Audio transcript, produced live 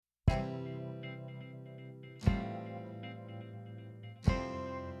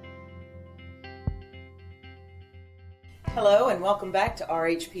Hello and welcome back to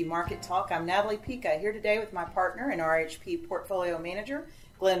RHP Market Talk. I'm Natalie Pica here today with my partner and RHP Portfolio Manager,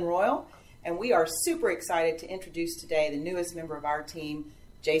 Glenn Royal, and we are super excited to introduce today the newest member of our team,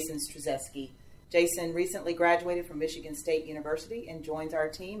 Jason Struczewski. Jason recently graduated from Michigan State University and joins our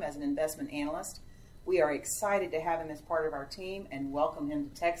team as an investment analyst. We are excited to have him as part of our team and welcome him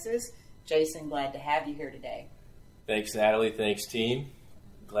to Texas. Jason, glad to have you here today. Thanks, Natalie. Thanks, team.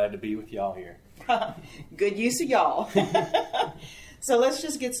 Glad to be with y'all here. Good use of y'all. So let's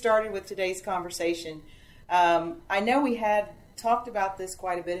just get started with today's conversation. I know we had talked about this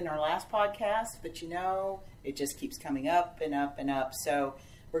quite a bit in our last podcast, but it just keeps coming up and up and up. So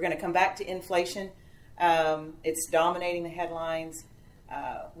we're going to come back to inflation. It's dominating the headlines.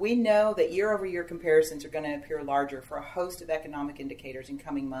 We know that year-over-year comparisons are going to appear larger for a host of economic indicators in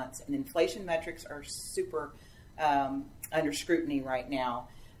coming months, and inflation metrics are super under scrutiny right now.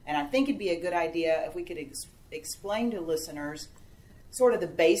 And I think it'd be a good idea if we could explain to listeners sort of the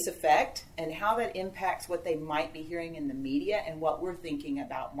base effect and how that impacts what they might be hearing in the media and what we're thinking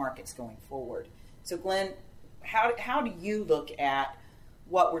about markets going forward. So, Glenn, how do you look at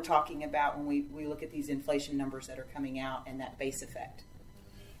what we're talking about when we look at these inflation numbers that are coming out and that base effect?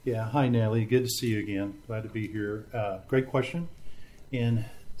 Yeah, hi, Natalie. Good to see you again. Glad to be here. Great question. And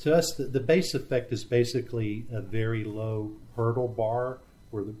to us, the base effect is basically a very low hurdle bar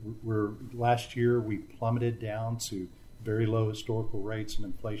where last year we plummeted down to very low historical rates and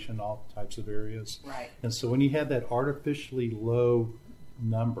inflation, all types of areas. Right. And so when you have that artificially low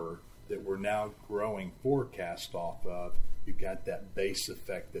number that we're now growing forecast off of, you've got that base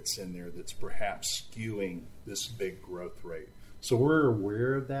effect that's in there that's perhaps skewing this big growth rate. So we're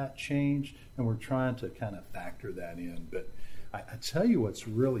aware of that change, and we're trying to kind of factor that in. But I tell you what's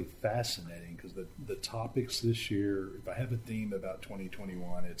really fascinating, because the topics this year, if I have a theme about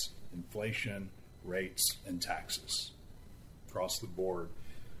 2021, it's inflation, rates, and taxes across the board.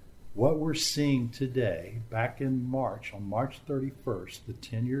 What we're seeing today, back in March, on March 31st, the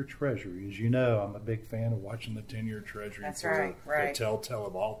 10-year Treasury, as you know, I'm a big fan of watching the 10-year Treasury. That's right. The telltale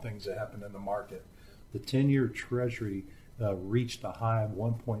of all things that happen in the market. The 10-year Treasury reached a high of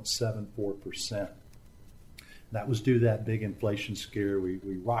 1.74%. That was due to that big inflation scare. We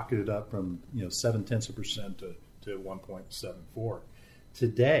rocketed up from 0.7% to 1.74.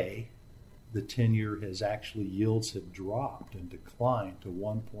 Today, the 10-year has actually, yields have dropped and declined to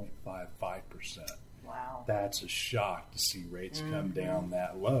 1.55%. Wow. That's a shock to see rates come down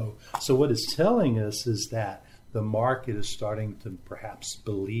that low. So what it's telling us is that the market is starting to perhaps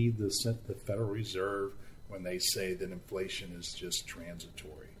believe the Federal Reserve when they say that inflation is just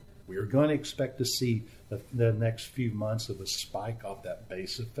transitory. We are going to expect to see the next few months of a spike off that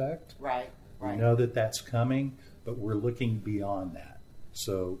base effect. Right. We know that that's coming, but we're looking beyond that.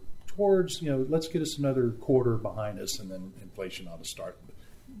 So towards, let's get us another quarter behind us, and then inflation ought to start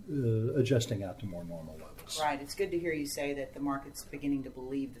adjusting out to more normal levels. Right. It's good to hear you say that the market's beginning to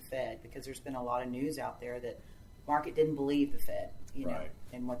believe the Fed, because there's been a lot of news out there that the market didn't believe the Fed,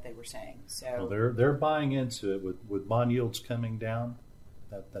 and what they were saying. So they're buying into it with bond yields coming down.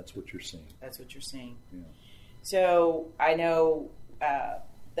 That's what you're seeing. That's what you're seeing. Yeah. So I know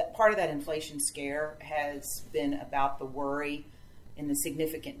that part of that inflation scare has been about the worry and the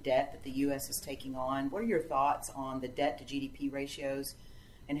significant debt that the U.S. is taking on. What are your thoughts on the debt to GDP ratios,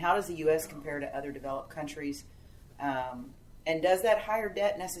 and how does the U.S. compare to other developed countries? And does that higher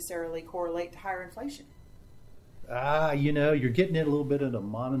debt necessarily correlate to higher inflation? You're getting in a little bit into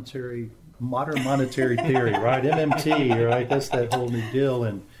modern monetary theory, right? MMT, right? That's that whole new deal.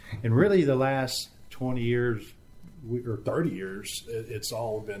 And really the last 20 years or 30 years, it's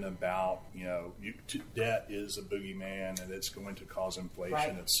all been about, debt is a boogeyman and it's going to cause inflation,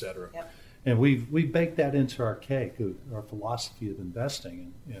 right, et cetera. Yep. And we've baked that into our cake, our philosophy of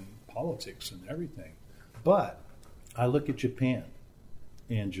investing in politics and everything. But I look at Japan.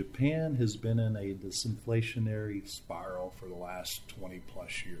 And Japan has been in a disinflationary spiral for the last 20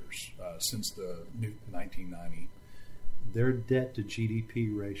 plus years, since the new 1990. Their debt to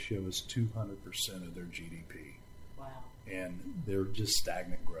GDP ratio is 200% of their GDP. Wow. And they're just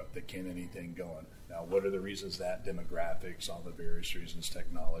stagnant growth. They can't anything going. Now, what are the reasons that? Demographics, all the various reasons,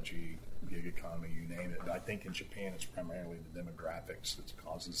 technology, gig economy, you name it. But I think in Japan it's primarily the demographics that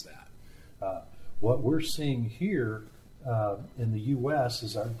causes that. What we're seeing here in the U.S.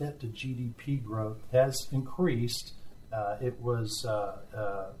 is our debt to GDP growth has increased. It was,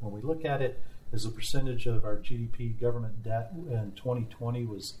 when we look at it as a percentage of our GDP, government debt in 2020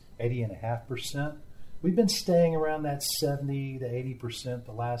 was 80.5%. We've been staying around that 70 to 80%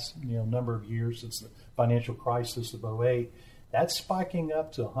 the last number of years since the financial crisis of 2008. That's spiking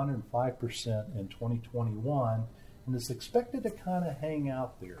up to 105% in 2021. and it's expected to kind of hang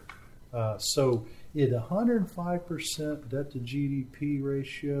out there. So at 105% debt to GDP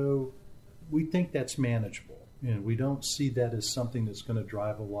ratio, we think that's manageable. We don't see that as something that's going to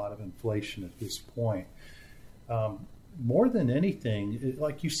drive a lot of inflation at this point. More than anything,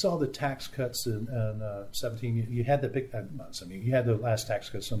 like you saw the tax cuts in 17, you had the you had the last tax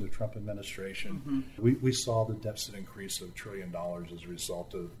cuts under the Trump administration. Mm-hmm. We saw the deficit increase of $1 trillion as a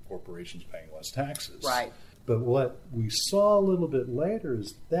result of corporations paying less taxes. Right. But what we saw a little bit later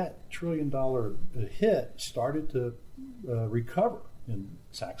is that $1 trillion hit started to recover, and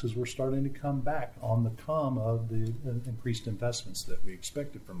taxes were starting to come back on the come of the increased investments that we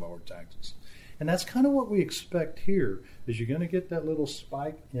expected from lower taxes. And that's kind of what we expect here, is you're going to get that little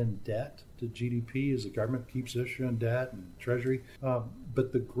spike in debt to GDP as the government keeps issuing debt and Treasury.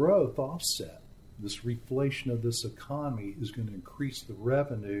 But the growth offset, this reflation of this economy, is going to increase the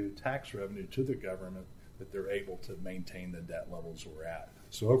revenue, tax revenue to the government, that they're able to maintain the debt levels we're at.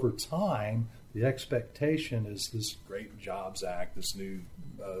 So over time, the expectation is this great Jobs Act, this new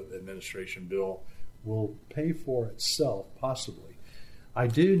administration bill, will pay for itself, possibly. I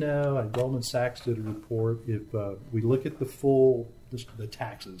do know, Goldman Sachs did a report, if we look at the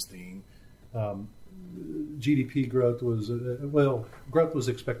taxes theme, GDP growth was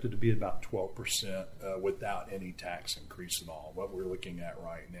expected to be about 12% without any tax increase at all, what we're looking at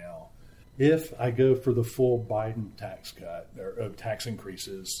right now. If I go for the full Biden tax cut, or tax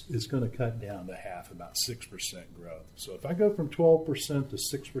increases, it's going to cut down to half, about 6% growth. So if I go from 12% to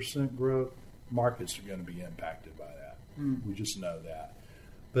 6% growth, markets are going to be impacted by that. We just know that.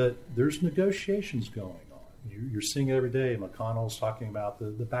 But there's negotiations going on. You're seeing it every day. McConnell's talking about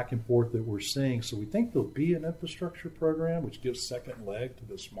the back and forth that we're seeing. So we think there'll be an infrastructure program which gives second leg to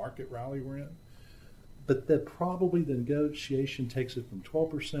this market rally we're in. But that probably the negotiation takes it from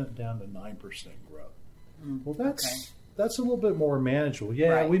 12% down to 9% growth. Well, that's a little bit more manageable. Yeah,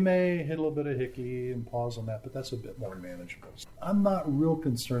 right. We may hit a little bit of hickey and pause on that, but that's a bit more manageable. I'm not real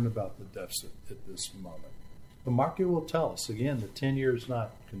concerned about the deficit at this moment. The market will tell us. Again, the 10-year is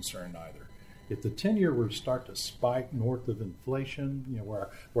not concerned either. If the 10-year were to start to spike north of inflation,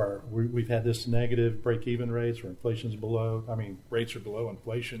 where we've had this negative break-even rates where inflation's below, rates are below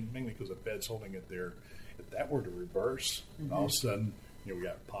inflation, mainly because the Fed's holding it there. If that were to reverse, and all of a sudden, we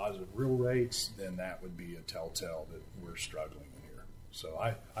got positive real rates, then that would be a telltale that we're struggling here. So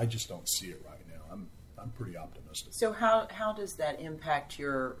I just don't see it right now. I'm pretty optimistic. So how does that impact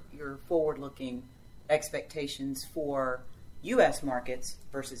your forward-looking expectations for U.S. markets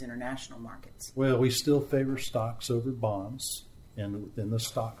versus international markets? Well, we still favor stocks over bonds, and within the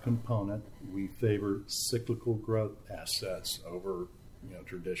stock component, we favor cyclical growth assets over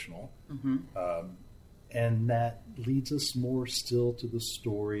traditional. And that leads us more still to the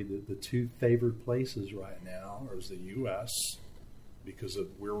story that the two favored places right now are the U.S., because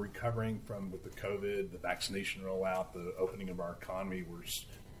we're recovering with the COVID, the vaccination rollout, the opening of our economy.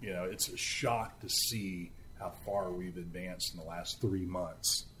 It's a shock to see how far we've advanced in the last 3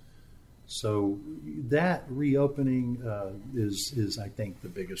 months. So that reopening is, I think, the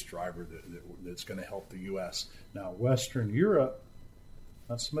biggest driver that's going to help the U.S. Now, Western Europe,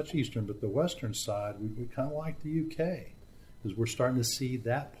 not so much Eastern, but the Western side, we kind of like the U.K. because we're starting to see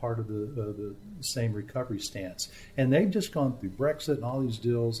that part of the same recovery stance. And they've just gone through Brexit and all these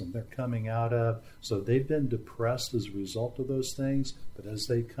deals, and they're coming out of. So they've been depressed as a result of those things. But as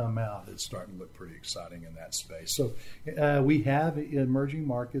they come out, it's starting to look pretty exciting in that space. So we have emerging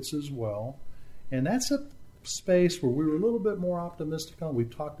markets as well. And that's a space where we were a little bit more optimistic on.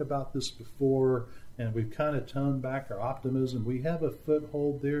 We've talked about this before, and we've kind of toned back our optimism. We have a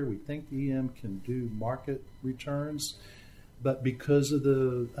foothold there. We think EM can do market returns. But because of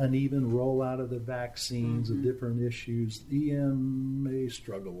the uneven rollout of the vaccines and different issues, EM may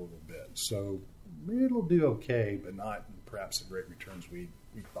struggle a little bit. So it'll do okay, but not perhaps the great returns we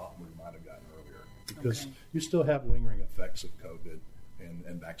thought we might have gotten earlier. Because you still have lingering effects of COVID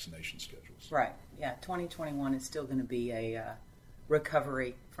and vaccination schedules. Right. Yeah, 2021 is still going to be a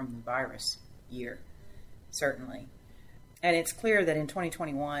recovery from the virus year, certainly. And it's clear that in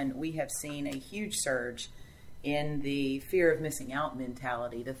 2021 we have seen a huge surge in the fear of missing out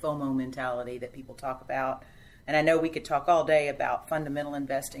mentality, the FOMO mentality that people talk about. And I know we could talk all day about fundamental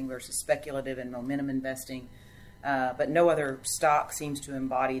investing versus speculative and momentum investing, but no other stock seems to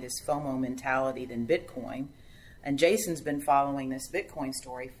embody this FOMO mentality than Bitcoin. And Jason's been following this Bitcoin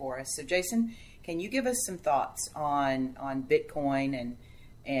story for us. So Jason, can you give us some thoughts on Bitcoin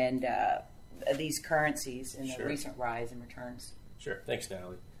and these currencies and the recent rise in returns? Sure. Thanks,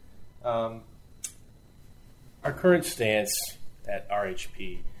 Natalie. Our current stance at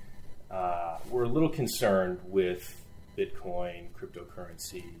RHP, we're a little concerned with Bitcoin,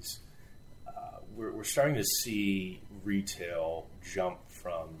 cryptocurrencies, we're starting to see retail jump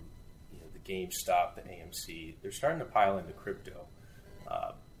from the GameStop, the AMC. They're starting to pile into crypto.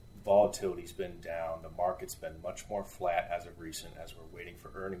 Volatility's been down. The market's been much more flat as of recent as we're waiting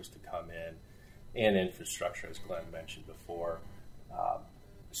for earnings to come in and infrastructure, as Glenn mentioned before.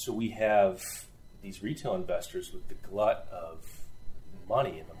 So we have these retail investors with the glut of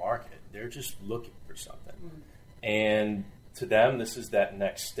money in the market. They're just looking for something. And to them, this is that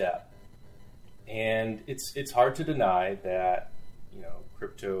next step. And it's hard to deny that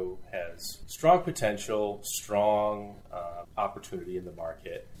crypto has strong potential, strong opportunity in the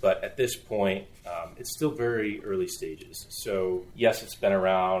market. But at this point, it's still very early stages. So yes, it's been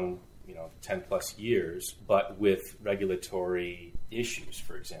around 10 plus years, but with regulatory issues,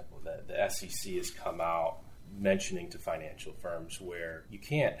 for example, the SEC has come out mentioning to financial firms where you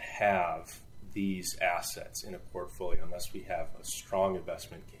can't have these assets in a portfolio unless we have a strong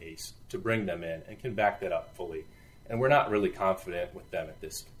investment case to bring them in and can back that up fully. And we're not really confident with them at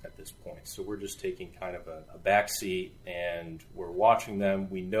this point. So we're just taking kind of a backseat and we're watching them.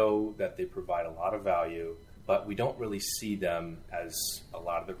 We know that they provide a lot of value, but we don't really see them as a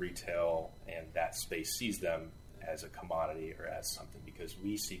lot of the retail and that space sees them as a commodity or as something, because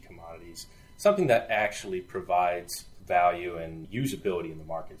we see commodities, something that actually provides value and usability in the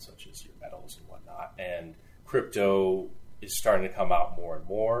market, such as your metals and whatnot. And crypto is starting to come out more and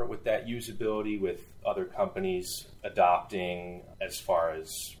more with that usability, with other companies adopting as far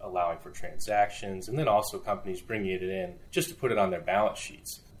as allowing for transactions, and then also companies bringing it in just to put it on their balance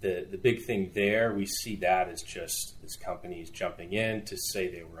sheets. The big thing there, we see that as just as companies jumping in to say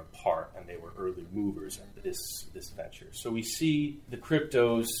they were a part and they were early movers in this venture. So we see the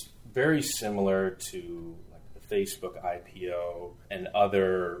cryptos very similar to Facebook IPO and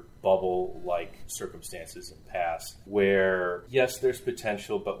other bubble-like circumstances in the past where, yes, there's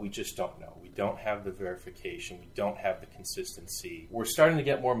potential, but we just don't know. We don't have the verification. We don't have the consistency. We're starting to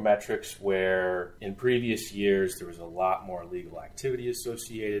get more metrics where in previous years there was a lot more illegal activity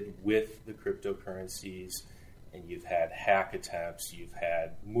associated with the cryptocurrencies, and you've had hack attempts, you've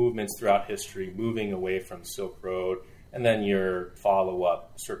had movements throughout history moving away from Silk Road, and then your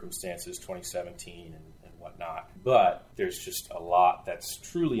follow-up circumstances, 2017 and whatnot. But there's just a lot that's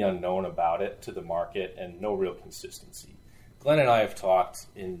truly unknown about it to the market and no real consistency. Glenn and I have talked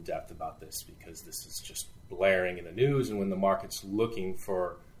in depth about this because this is just blaring in the news, and when the market's looking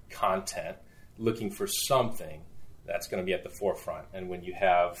for content, looking for something, that's going to be at the forefront. And when you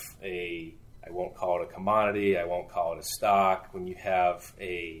have I won't call it a commodity, I won't call it a stock, when you have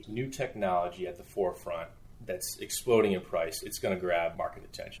a new technology at the forefront that's exploding in price, it's going to grab market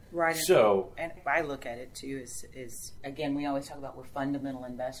attention. Right. So, and I look at it too is again, we always talk about we're fundamental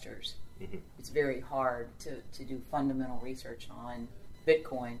investors. Mm-hmm. It's very hard to do fundamental research on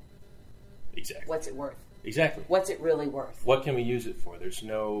Bitcoin. Exactly. What's it worth? Exactly. What's it really worth? What can we use it for? There's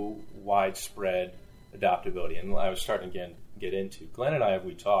no widespread adoptability. And I was starting to get into, Glenn and I,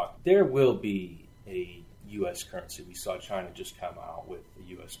 we talked, there will be a U.S. currency. We saw China just come out with a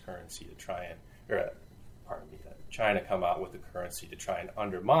U.S. currency to try and, China come out with a currency to try and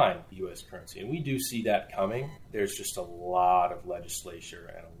undermine the U.S. currency. And we do see that coming. There's just a lot of legislature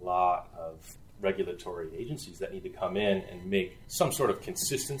and a lot of regulatory agencies that need to come in and make some sort of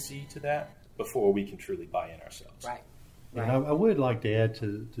consistency to that before we can truly buy in ourselves. Right. And I would like to add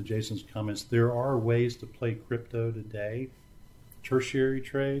to Jason's comments, there are ways to play crypto today, tertiary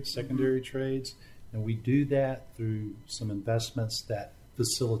trades, secondary trades, and we do that through some investments that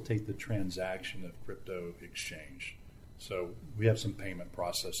facilitate the transaction of crypto exchange. So we have some payment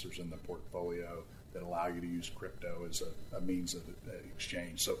processors in the portfolio that allow you to use crypto as a means of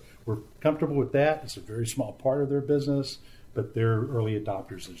exchange. So we're comfortable with that. It's a very small part of their business, but they're early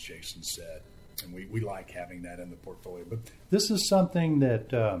adopters, as Jason said. And we like having that in the portfolio. But this is something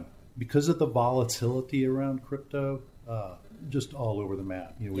that, because of the volatility around crypto, just all over the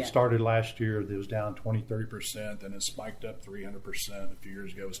map. We started last year, it was down 20, 30%, and it spiked up 300%. A few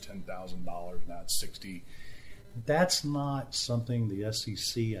years ago, it was $10,000. Now it's $60,000. That's not something the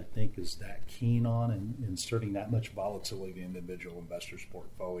SEC, I think, is that keen on in inserting that much volatility in individual investors'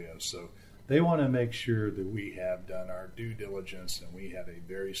 portfolios. So they want to make sure that we have done our due diligence and we have a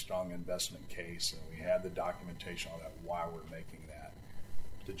very strong investment case and we have the documentation on that why we're making that.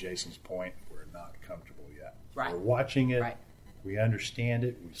 To Jason's point, we're not comfortable yet. Right. We're watching it. Right. We understand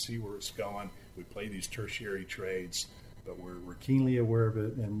it. We see where it's going. We play these tertiary trades, but we're keenly aware of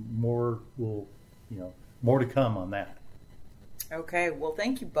it, and more to come on that. Okay. Well,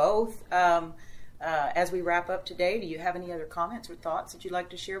 thank you both. As we wrap up today, do you have any other comments or thoughts that you'd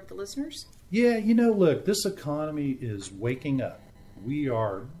like to share with the listeners? Yeah, look, this economy is waking up. We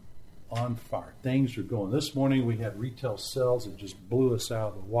are on fire. Things are going. This morning we had retail sales that just blew us out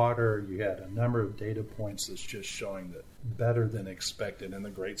of the water. You had a number of data points that's just showing that better than expected. And the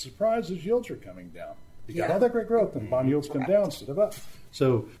great surprise is yields are coming down. You got all that great growth and bond yields come down instead of up.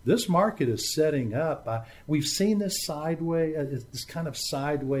 So this market is setting up. We've seen this sideways, this kind of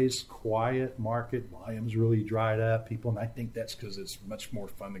sideways quiet market. Volume's really dried up. People, and I think that's because it's much more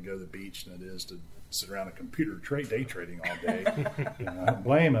fun to go to the beach than it is to sit around a computer day trading all day. I don't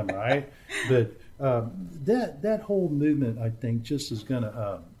blame them, right? But that whole movement, I think, just is going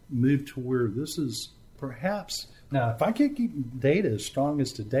to move to where this is perhaps. Now, if I can keep data as strong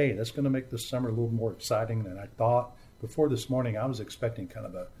as today, that's going to make the summer a little more exciting than I thought. Before this morning, I was expecting kind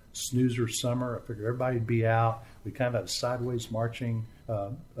of a snoozer summer. I figured everybody would be out. We kind of had a sideways marching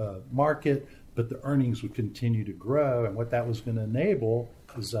market, but the earnings would continue to grow. And what that was going to enable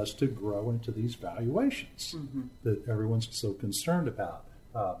is us to grow into these valuations that everyone's so concerned about.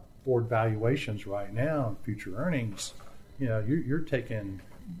 Forward valuations right now and future earnings, you're taking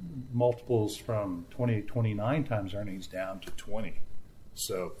multiples from 20 to 29 times earnings down to 20.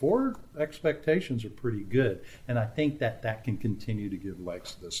 So forward expectations are pretty good, and I think that can continue to give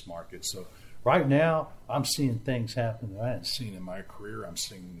legs to this market. So right now, I'm seeing things happen that I hadn't seen in my career. I'm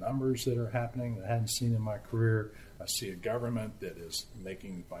seeing numbers that are happening that I hadn't seen in my career. I see a government that is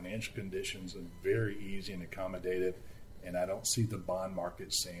making financial conditions very easy and accommodative, and I don't see the bond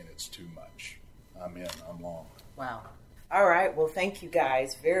market saying it's too much. I'm in. I'm long. Wow. All right. Well, thank you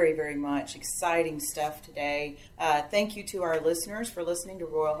guys very, very much. Exciting stuff today. Thank you to our listeners for listening to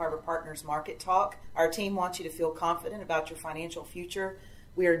Royal Harbor Partners Market Talk. Our team wants you to feel confident about your financial future.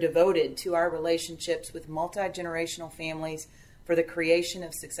 We are devoted to our relationships with multi-generational families for the creation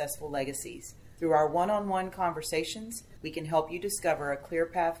of successful legacies. Through our one-on-one conversations, we can help you discover a clear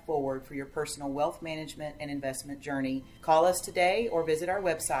path forward for your personal wealth management and investment journey. Call us today or visit our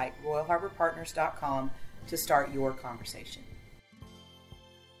website, royalharborpartners.com, to start your conversation.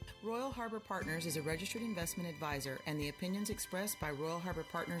 Royal Harbor Partners is a registered investment advisor, and the opinions expressed by Royal Harbor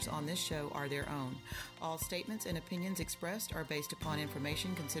Partners on this show are their own. All statements and opinions expressed are based upon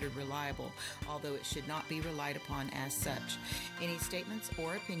information considered reliable, although it should not be relied upon as such. Any statements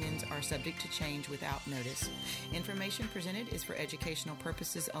or opinions are subject to change without notice. Information presented is for educational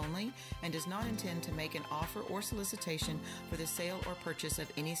purposes only and does not intend to make an offer or solicitation for the sale or purchase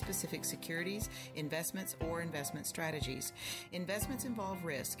of any specific securities, investments, or investment strategies. Investments involve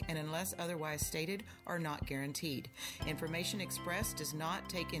risk and, unless otherwise stated, are not guaranteed. Information expressed does not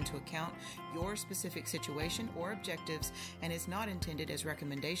take into account your specific situation or objectives and is not intended as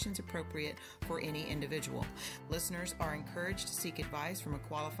recommendations appropriate for any individual. Listeners are encouraged to seek advice from a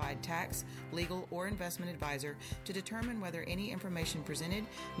qualified tax, legal, or investment advisor to determine whether any information presented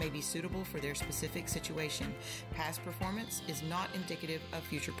may be suitable for their specific situation. Past performance is not indicative of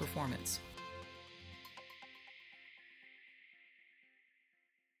future performance.